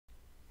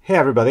Hey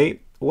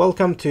everybody,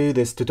 welcome to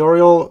this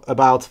tutorial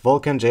about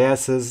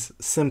VulcanJS's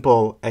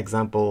simple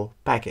example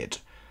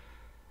package.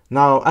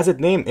 Now, as its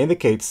name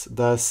indicates,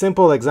 the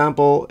simple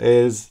example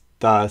is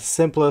the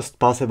simplest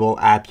possible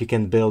app you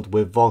can build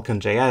with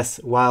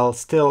VulcanJS while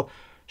still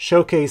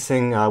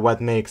showcasing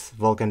what makes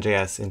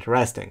VulcanJS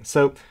interesting.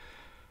 So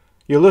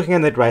you're looking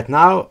at it right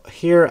now.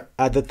 Here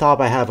at the top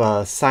I have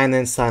a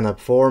sign-in, sign-up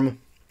form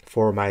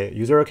for my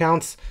user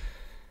accounts.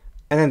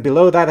 And then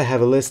below that I have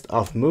a list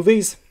of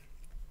movies,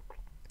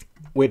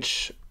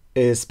 which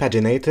is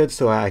paginated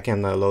so I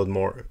can load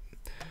more.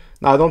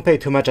 Now don't pay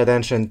too much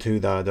attention to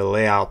the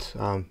layout.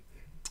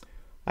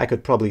 I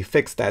could probably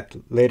fix that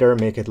later,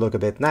 make it look a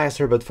bit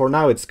nicer, but for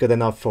now it's good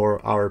enough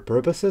for our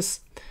purposes.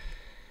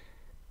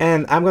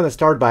 And I'm going to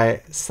start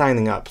by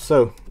signing up.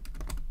 So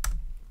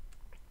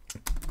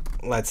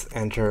let's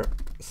enter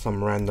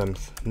some random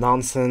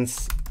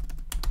nonsense.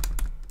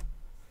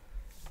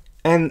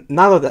 And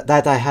now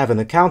that I have an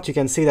account, you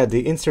can see that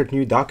the Insert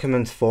New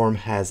Document form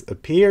has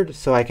appeared,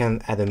 so I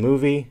can add a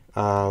movie.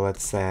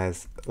 Let's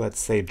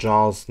say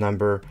Jaws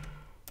number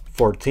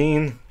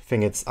 14. I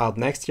think it's out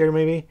next year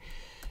maybe.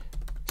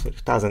 So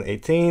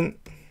 2018.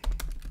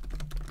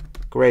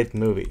 Great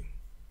movie.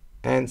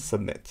 And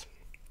submit.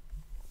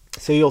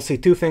 So you'll see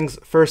two things.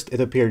 First, it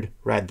appeared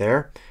right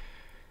there.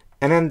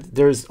 And then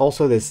there's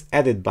also this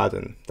edit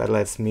button that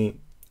lets me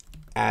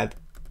add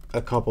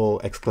a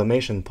couple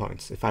exclamation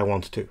points if I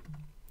want to.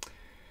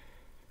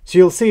 So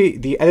you'll see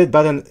the edit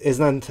button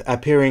isn't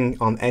appearing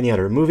on any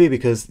other movie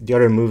because the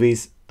other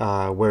movies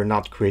were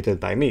not created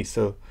by me,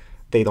 so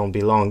they don't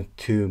belong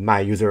to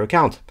my user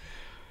account.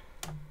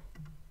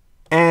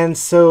 And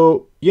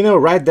so,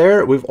 right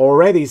there, we've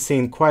already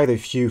seen quite a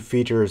few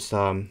features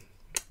that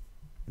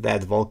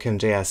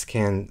VulcanJS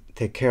can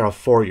take care of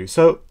for you.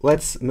 So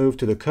let's move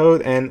to the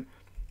code and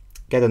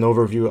get an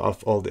overview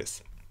of all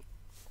this.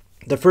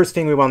 The first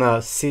thing we want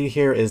to see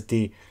here is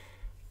the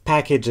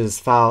packages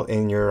file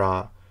in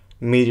your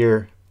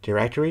meteor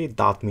directory,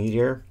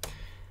 .meteor.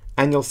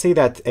 And you'll see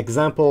that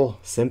example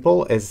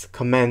simple is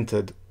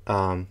commented,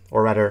 or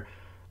rather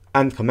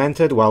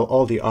uncommented, while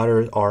all the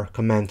others are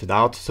commented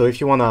out. So if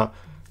you want to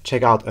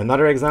check out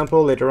another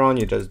example later on,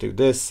 you just do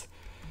this.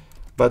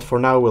 But for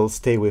now, we'll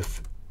stay with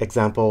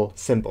example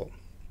simple.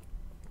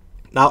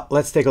 Now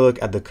let's take a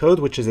look at the code,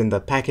 which is in the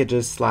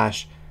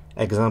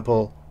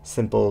packages/example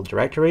simple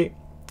directory.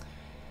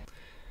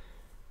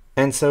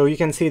 And so you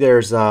can see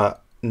there's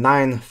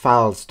 9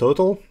 files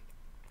total.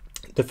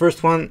 The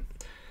first one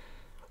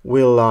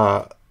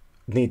we'll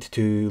need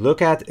to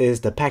look at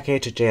is the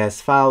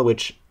package.js file,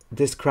 which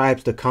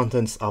describes the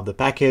contents of the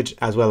package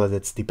as well as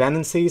its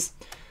dependencies.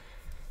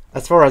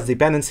 As far as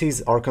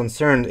dependencies are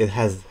concerned, it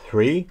has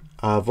 3,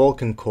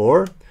 Vulkan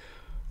Core,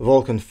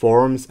 Vulkan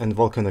Forms, and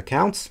Vulkan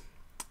Accounts.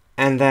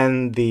 And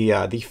then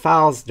the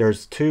files,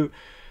 there's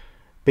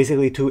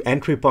basically two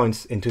entry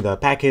points into the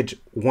package,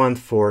 one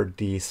for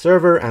the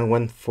server and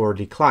one for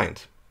the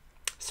client.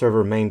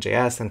 Server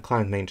main.js and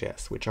client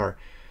main.js, which are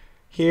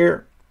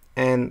here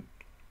and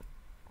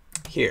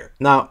here.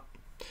 Now,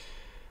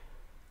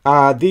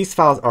 these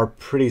files are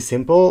pretty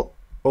simple.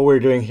 What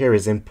we're doing here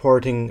is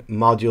importing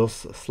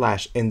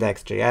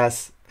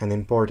modules/index.js and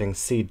importing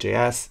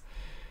seed.js.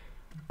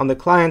 On the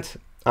client,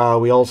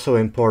 we also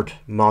import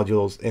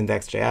modules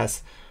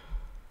index.js.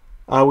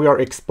 We are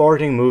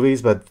exporting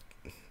movies, but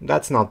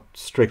that's not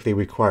strictly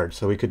required,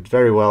 so we could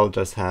very well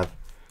just have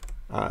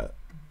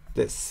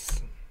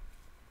this.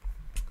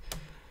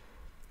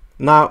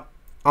 Now,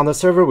 on the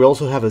server, we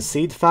also have a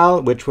seed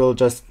file, which will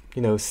just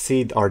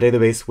seed our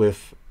database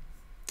with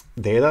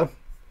data,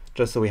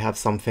 just so we have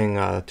something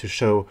to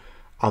show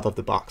out of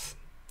the box.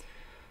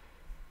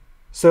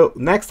 So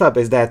next up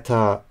is that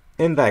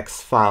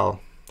index file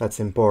that's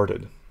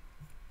imported.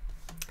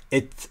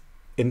 It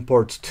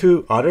imports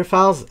 2 other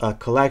files,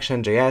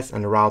 collection.js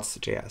and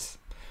routes.js.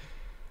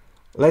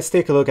 Let's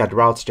take a look at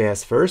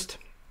routes.js first.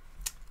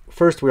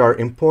 First, we are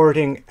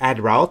importing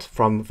add_route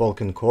from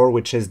Vulkan Core,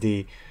 which is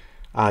the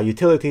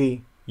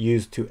utility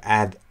used to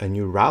add a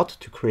new route,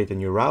 to create a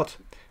new route.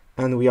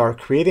 And we are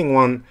creating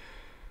one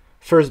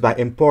first by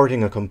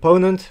importing a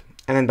component,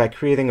 and then by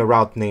creating a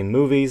route named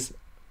movies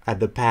at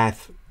the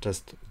path,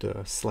 just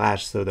the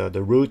slash, so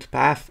the root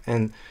path.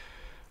 And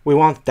we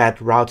want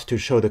that route to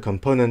show the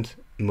component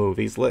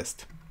movies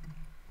list.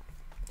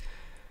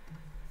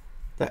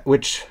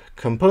 Which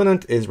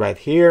component is right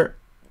here.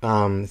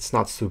 It's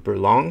not super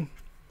long.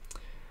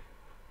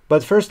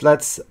 But first,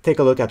 let's take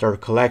a look at our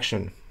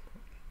collection.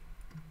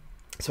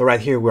 So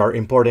right here, we are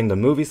importing the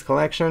movies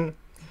collection.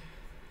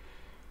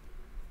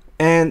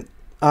 And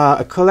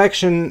a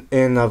collection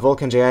in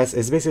VulcanJS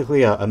is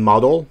basically a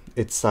model.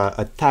 It's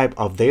a type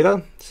of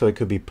data. So it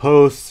could be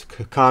posts,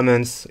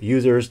 comments,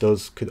 users.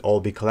 Those could all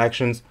be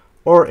collections,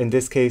 or in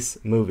this case,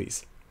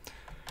 movies.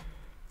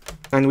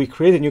 And we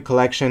create a new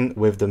collection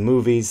with the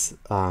movies,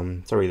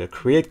 the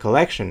create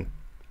collection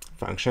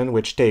function,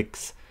 which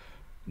takes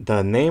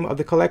the name of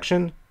the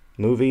collection,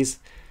 movies,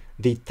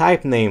 the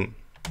type name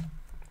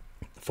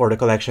for the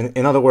collection.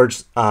 In other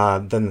words,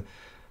 the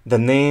the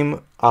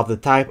name of the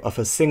type of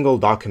a single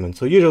document.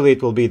 So usually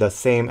it will be the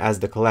same as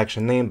the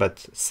collection name,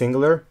 but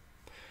singular.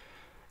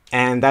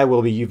 And that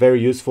will be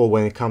very useful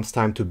when it comes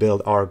time to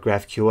build our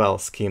GraphQL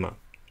schema.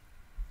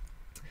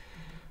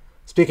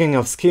 Speaking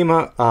of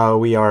schema,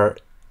 we are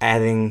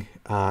adding,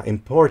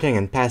 importing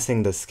and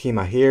passing the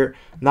schema here.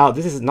 Now,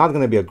 this is not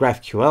going to be a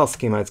GraphQL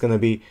schema, it's going to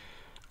be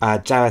a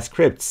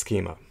JavaScript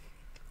schema.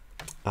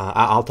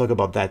 I'll talk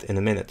about that in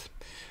a minute.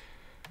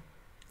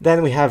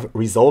 Then we have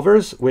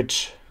resolvers,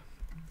 which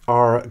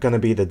are going to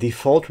be the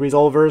default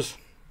resolvers,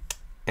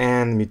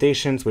 and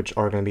mutations, which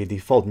are going to be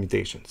default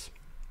mutations.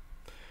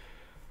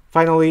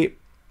 Finally,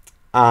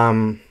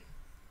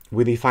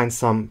 we define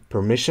some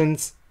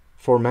permissions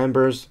for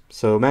members.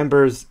 So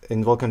members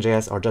in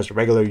VulcanJS are just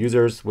regular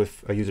users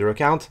with a user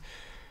account.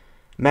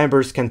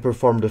 Members can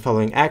perform the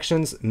following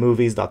actions: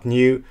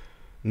 movies.new,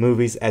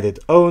 movies edit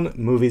own,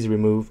 movies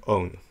remove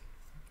own.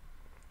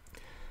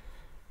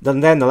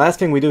 Then the last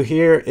thing we do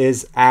here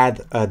is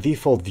add a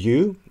default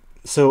view.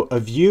 So a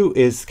view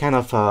is kind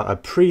of a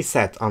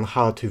preset on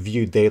how to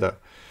view data.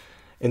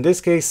 In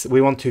this case,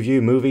 we want to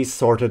view movies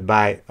sorted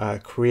by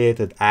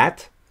created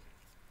at.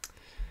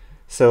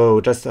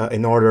 So just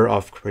in order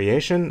of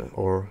creation,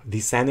 or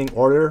descending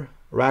order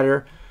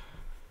rather.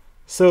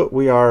 So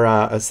we are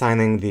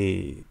assigning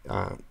the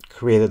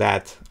created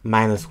at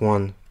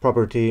 -1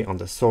 property on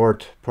the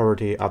sort,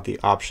 property of the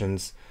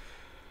options,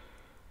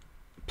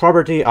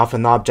 property of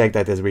an object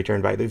that is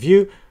returned by the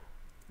view,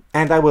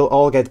 and that will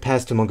all get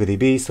passed to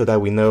MongoDB so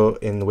that we know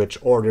in which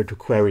order to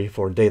query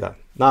for data.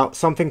 Now,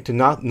 something to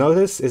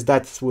notice is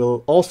that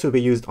will also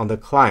be used on the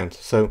client.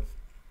 So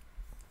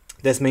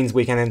this means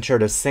we can ensure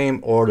the same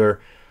order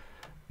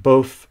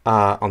both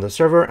on the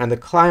server and the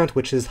client,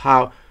 which is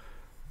how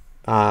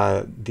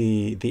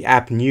the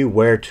app knew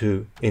where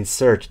to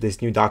insert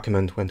this new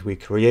document when we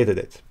created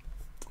it.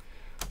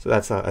 So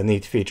that's a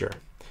neat feature.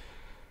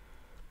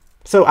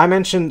 So I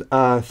mentioned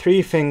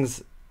 3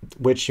 things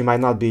which you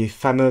might not be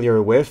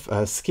familiar with: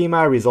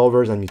 schema,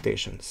 resolvers, and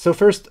mutations. So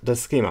first, the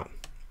schema.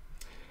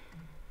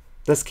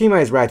 The schema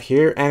is right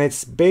here, and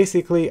it's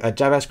basically a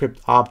JavaScript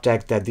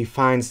object that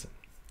defines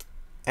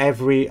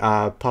every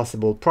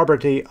possible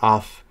property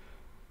of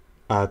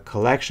a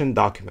collection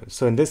document.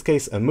 So in this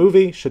case, a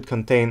movie should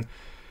contain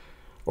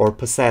or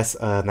possess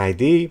an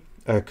ID,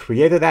 a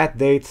created at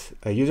date,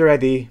 a user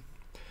ID,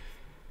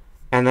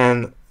 and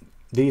then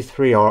these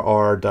 3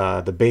 are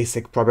the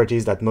basic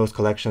properties that most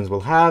collections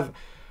will have.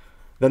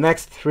 The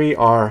next 3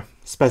 are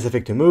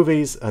specific to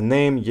movies: a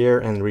name, year,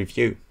 and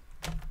review.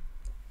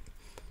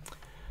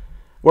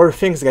 Where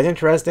things get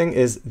interesting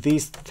is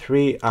these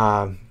 3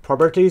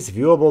 properties: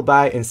 viewable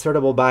by,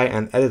 insertable by,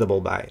 and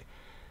editable by.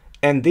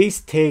 And these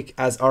take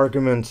as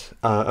argument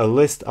a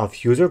list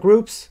of user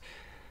groups,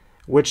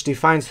 which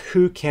defines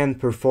who can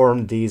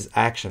perform these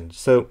actions.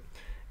 So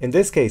in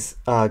this case,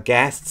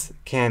 guests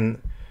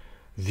can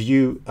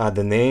view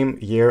the name,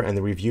 year, and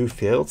review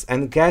fields,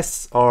 and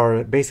guests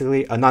are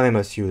basically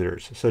anonymous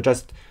users. So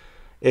just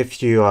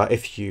if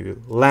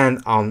you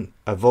land on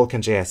a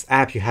VulcanJS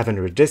app, you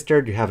haven't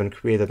registered, you haven't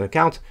created an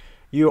account,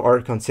 you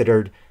are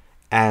considered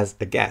as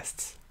a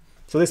guest.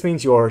 So this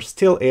means you are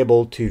still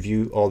able to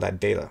view all that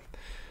data.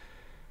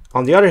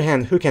 On the other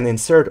hand, who can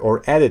insert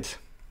or edit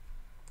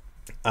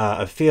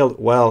a field?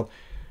 Well,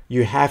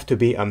 you have to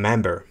be a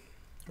member,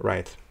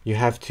 right? You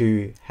have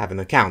to have an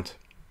account.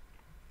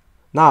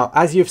 Now,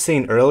 as you've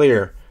seen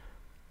earlier,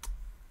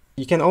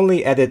 you can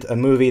only edit a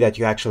movie that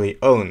you actually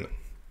own.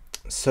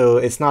 So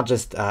it's not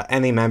just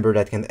any member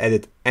that can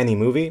edit any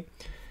movie.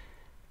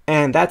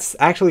 And that's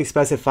actually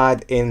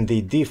specified in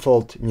the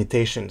default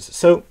mutations.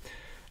 So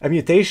a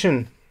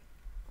mutation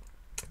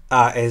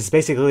is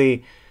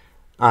basically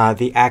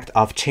the act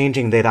of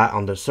changing data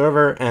on the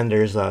server, and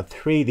there's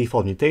 3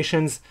 default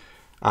mutations: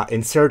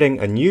 inserting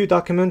a new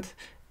document,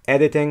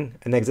 editing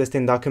an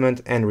existing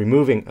document, and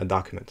removing a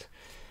document.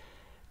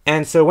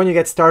 And so when you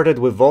get started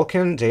with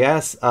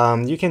VulcanJS,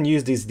 you can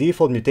use these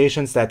default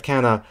mutations that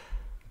kind of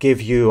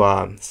give you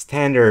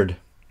standard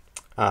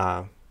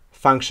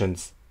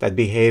functions that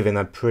behave in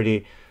a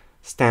pretty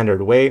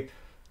standard way.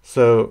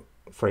 So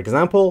for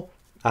example,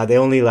 they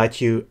only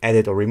let you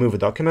edit or remove a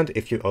document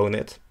if you own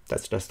it.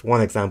 That's just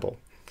one example.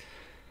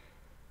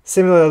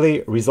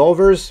 Similarly,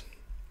 resolvers.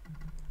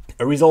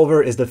 A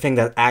resolver is the thing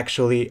that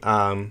actually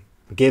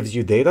gives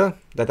you data,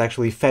 that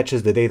actually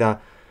fetches the data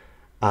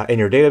in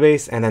your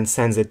database and then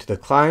sends it to the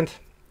client.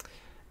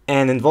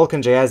 And in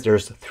VulcanJS,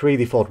 there's 3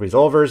 default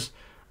resolvers: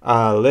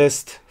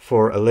 list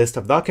for a list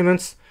of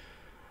documents,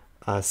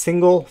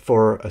 single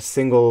for a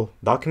single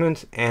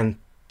document, and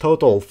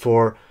total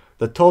for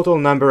the total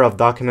number of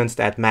documents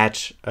that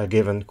match a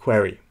given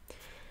query.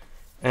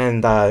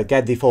 And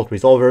get default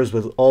resolvers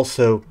will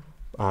also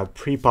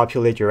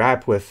pre-populate your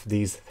app with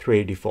these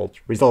 3 default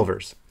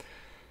resolvers.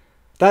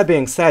 That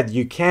being said,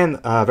 you can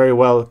very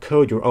well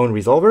code your own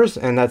resolvers,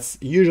 and that's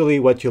usually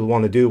what you'll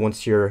want to do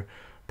once you're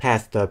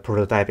past the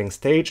prototyping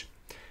stage.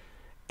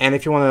 And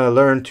if you want to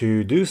learn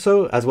to do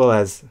so, as well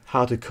as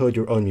how to code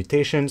your own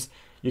mutations,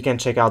 you can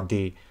check out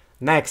the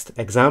next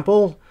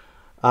example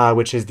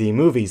which is the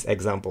movies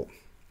example.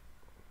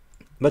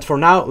 But for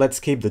now, let's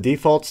keep the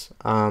defaults.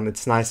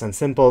 It's nice and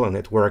simple and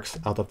it works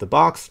out of the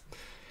box.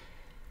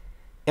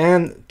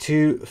 And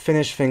to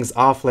finish things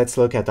off, let's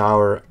look at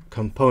our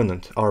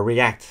component, our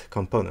React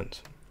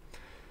component.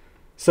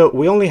 So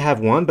we only have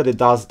one, but it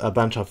does a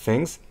bunch of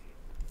things.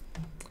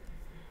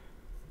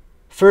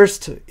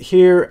 First,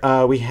 here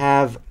we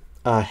have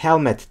a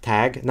helmet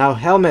tag. Now,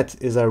 helmet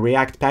is a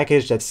React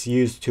package that's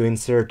used to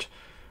insert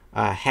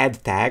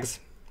head tags,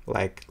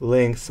 like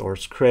links or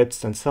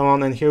scripts and so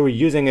on. And here we're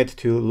using it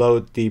to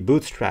load the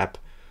Bootstrap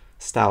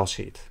style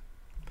sheet.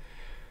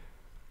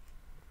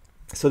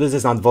 So this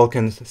is not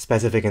Vulkan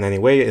specific in any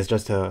way. It's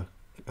just a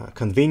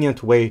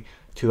convenient way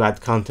to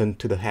add content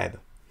to the head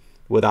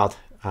without,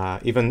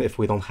 even if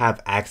we don't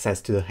have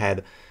access to the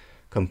head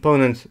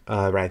component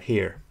right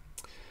here.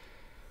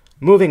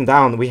 Moving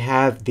down, we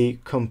have the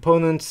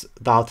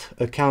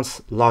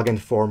components.accounts login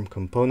form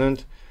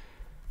component,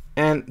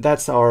 and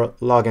that's our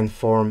login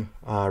form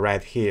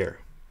right here.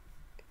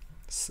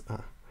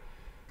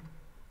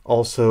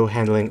 Also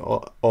handling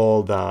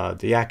all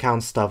the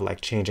account stuff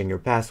like changing your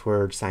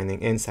password,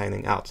 signing in,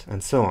 signing out,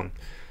 and so on.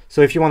 So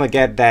if you want to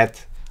get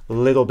that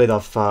little bit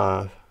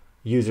of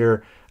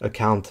user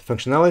account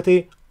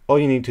functionality, all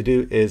you need to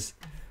do is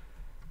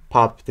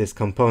pop this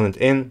component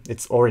in.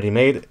 It's already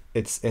made.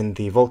 It's in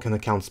the Vulkan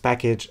accounts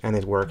package and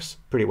it works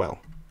pretty well.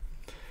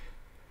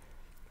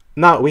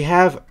 Now we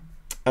have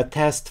a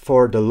test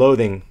for the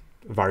loading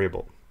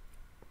variable.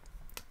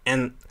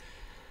 And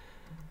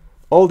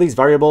all these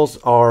variables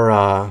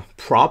are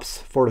props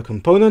for the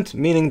component,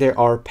 meaning they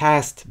are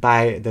passed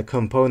by the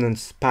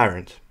component's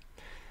parent.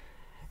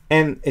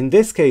 And in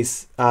this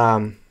case,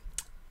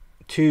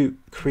 to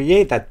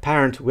create that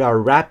parent, we are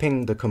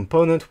wrapping the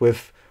component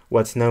with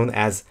what's known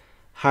as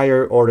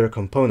higher order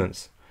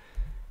components.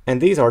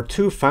 And these are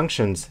two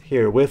functions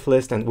here,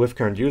 withList and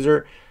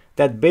withCurrentUser,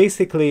 that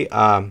basically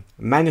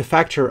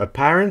manufacture a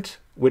parent,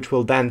 which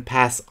will then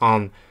pass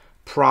on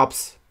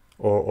props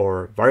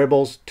or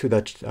variables to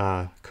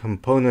the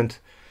component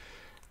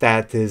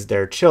that is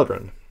their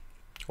children,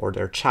 or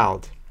their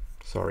child,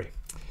 sorry.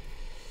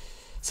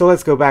 So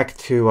let's go back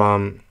to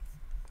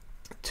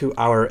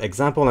our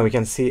example, and we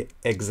can see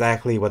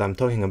exactly what I'm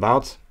talking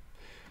about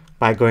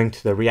by going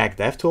to the React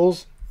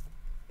DevTools.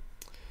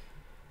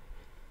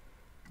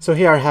 So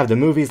here I have the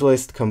movies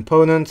list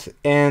component,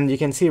 and you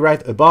can see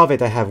right above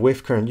it I have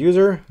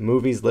withCurrentUser,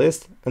 movies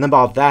list, and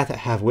above that I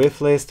have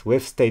withList,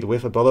 withState,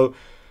 withApollo.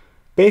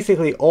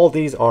 Basically all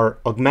these are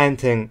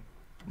augmenting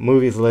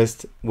movies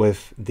list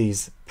with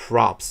these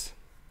props.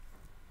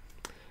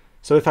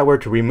 So if I were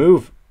to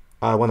remove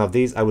one of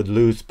these, I would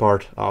lose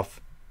part of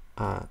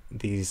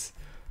these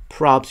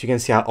props. You can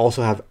see I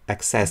also have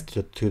access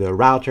to the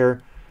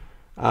router,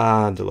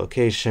 the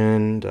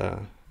location,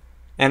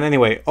 and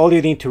anyway, all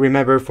you need to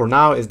remember for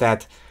now is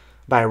that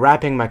by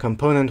wrapping my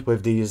component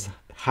with these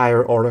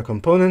higher order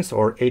components,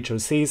 or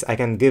HOCs, I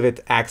can give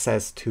it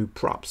access to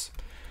props.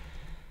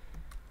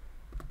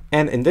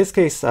 And in this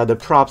case, the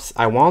props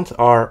I want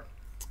are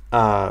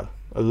a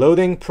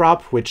loading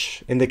prop,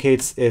 which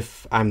indicates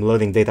if I'm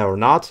loading data or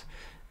not,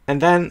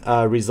 and then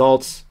a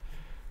results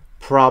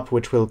prop,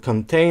 which will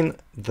contain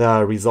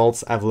the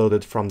results I've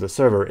loaded from the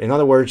server. In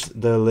other words,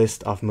 the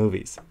list of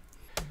movies.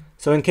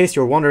 So in case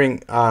you're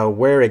wondering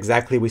where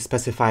exactly we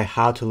specify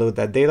how to load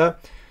that data,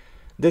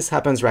 this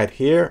happens right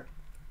here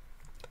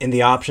in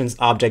the options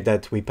object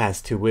that we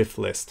pass to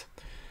withList.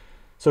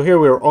 So here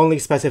we're only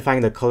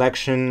specifying the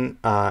collection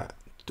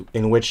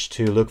in which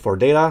to look for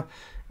data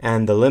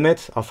and the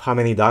limit of how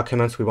many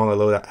documents we want to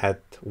load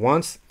at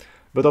once.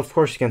 But of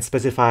course you can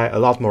specify a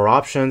lot more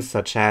options,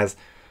 such as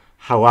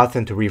how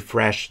often to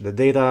refresh the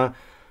data,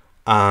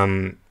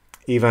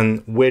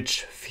 even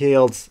which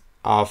fields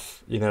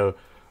of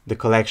the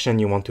collection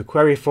you want to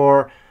query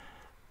for,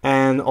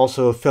 and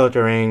also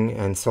filtering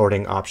and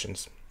sorting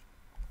options.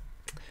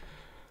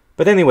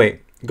 But anyway,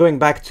 going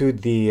back to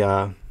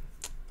the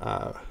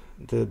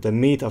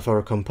meat of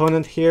our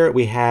component here,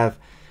 we have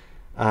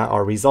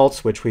our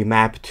results, which we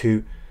map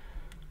to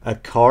a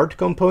card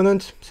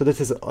component. So this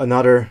is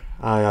another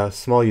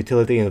small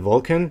utility in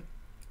Vulkan.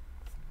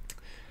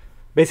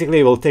 Basically,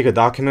 it will take a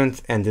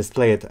document and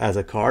display it as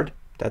a card.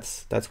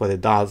 That's what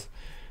it does.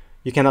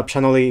 You can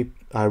optionally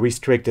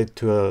restrict it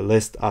to a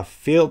list of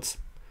fields,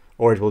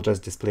 or it will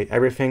just display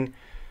everything.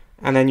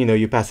 And then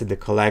you pass it the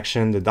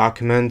collection, the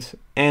document,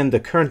 and the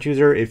current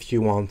user if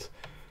you want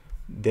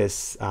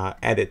this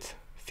edit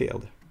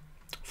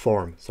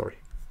form.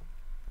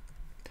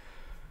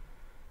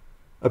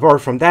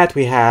 Apart from that,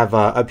 we have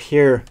up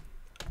here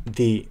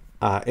the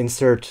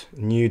insert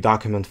new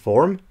document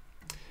form.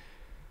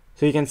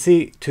 So you can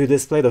see to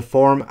display the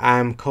form,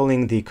 I'm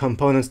calling the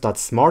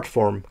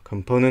components.smartForm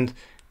component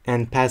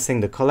and passing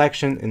the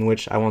collection in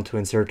which I want to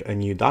insert a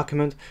new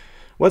document.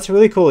 What's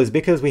really cool is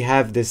because we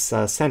have this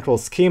central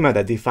schema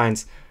that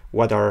defines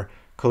what our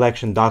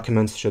collection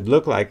documents should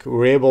look like,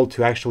 we're able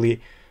to actually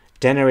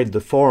generate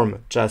the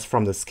form just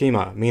from the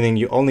schema, meaning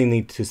you only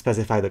need to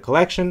specify the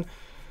collection,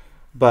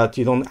 but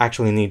you don't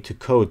actually need to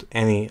code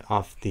any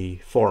of the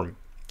form.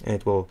 and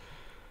it will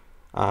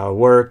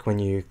work when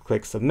you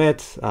click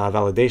submit.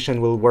 Validation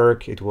will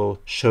work. It will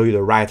show you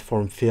the right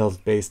form fields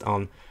based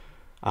on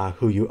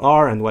who you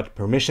are and what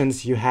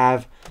permissions you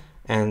have,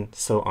 and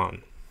so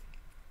on.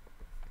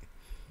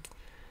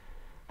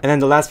 And then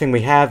the last thing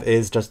we have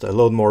is just a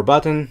load more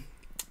button.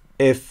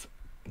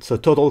 So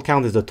total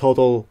count is the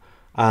total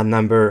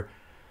number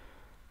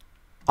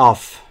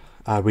of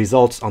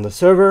results on the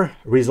server.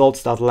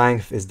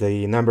 Results.length is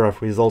the number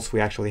of results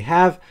we actually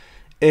have.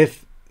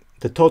 If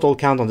the total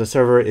count on the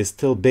server is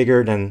still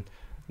bigger than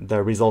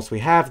the results we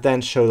have,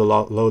 then show the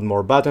load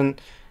more button,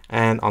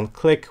 and on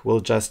click we'll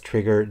just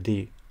trigger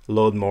the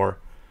load more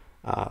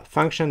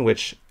function,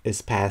 which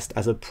is passed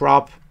as a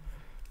prop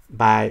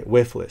by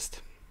with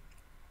list.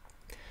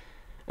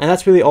 And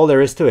that's really all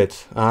there is to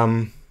it.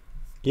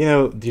 You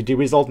know, the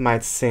result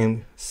might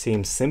seem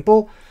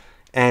simple,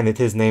 and it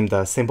is named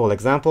a simple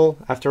example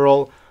after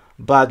all,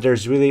 but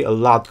there's really a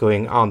lot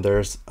going on.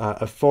 There's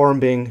a form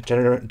being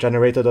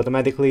generated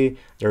automatically,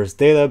 there's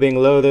data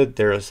being loaded,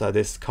 there's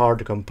this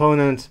card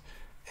component,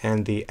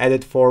 and the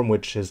edit form,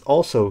 which is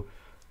also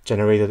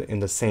generated in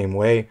the same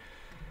way.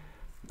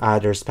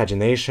 There's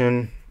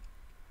pagination,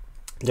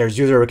 there's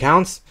user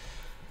accounts.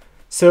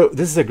 So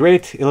this is a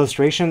great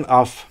illustration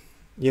of,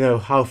 you know,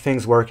 how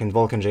things work in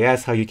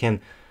VulcanJS, how you can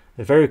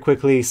very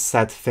quickly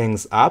set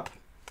things up.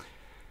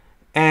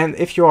 And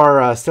if you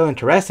are still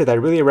interested, I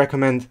really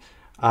recommend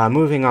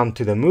moving on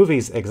to the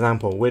movies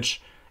example,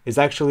 which is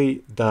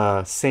actually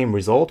the same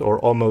result, or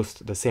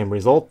almost the same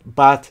result,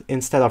 but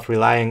instead of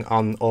relying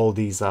on all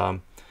these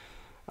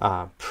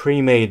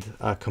pre-made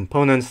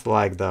components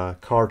like the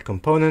card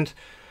component,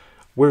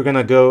 we're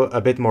gonna go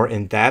a bit more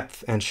in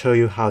depth and show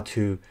you how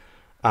to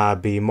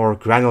be more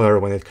granular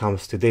when it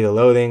comes to data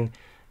loading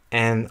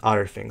and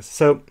other things.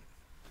 So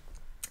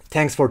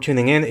thanks for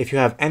tuning in. If you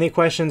have any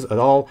questions at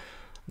all,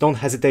 don't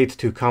hesitate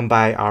to come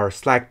by our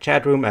Slack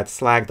chat room at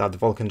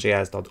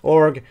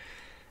slack.vulcanjs.org,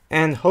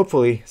 and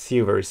hopefully see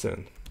you very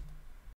soon.